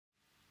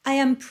I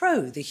am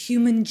pro the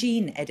human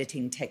gene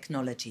editing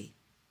technology.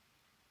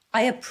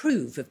 I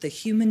approve of the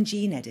human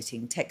gene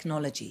editing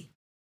technology.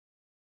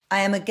 I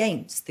am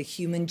against the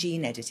human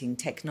gene editing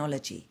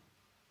technology.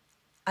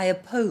 I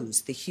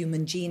oppose the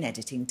human gene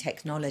editing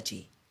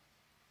technology.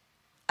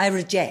 I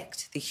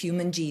reject the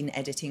human gene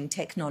editing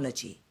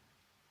technology.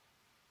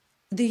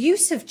 The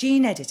use of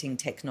gene editing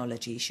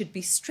technology should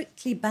be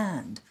strictly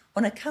banned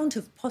on account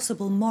of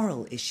possible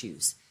moral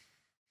issues.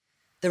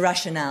 The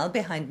rationale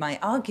behind my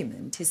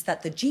argument is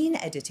that the gene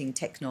editing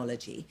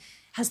technology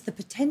has the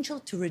potential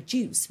to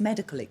reduce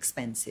medical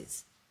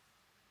expenses.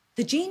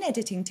 The gene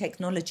editing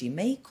technology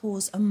may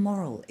cause a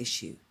moral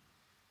issue.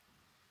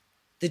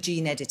 The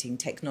gene editing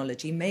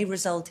technology may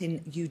result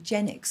in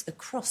eugenics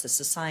across a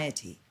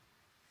society.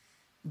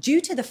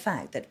 Due to the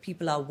fact that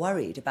people are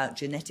worried about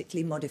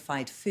genetically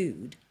modified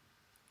food,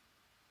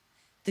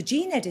 the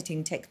gene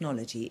editing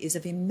technology is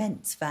of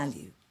immense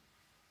value.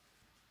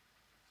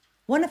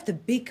 One of the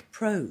big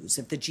pros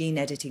of the gene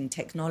editing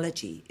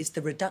technology is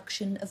the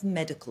reduction of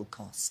medical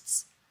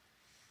costs.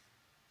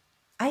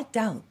 I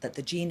doubt that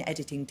the gene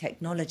editing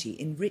technology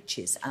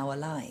enriches our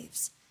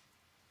lives.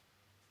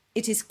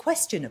 It is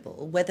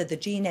questionable whether the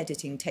gene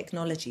editing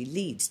technology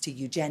leads to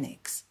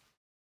eugenics.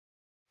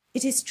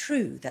 It is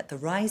true that the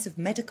rise of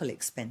medical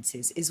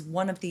expenses is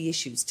one of the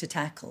issues to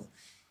tackle,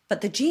 but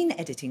the gene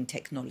editing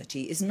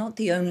technology is not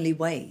the only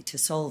way to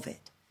solve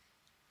it.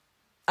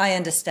 I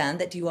understand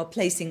that you are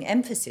placing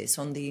emphasis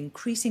on the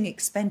increasing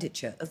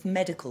expenditure of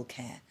medical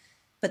care,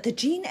 but the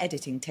gene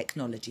editing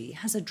technology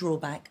has a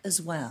drawback as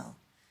well.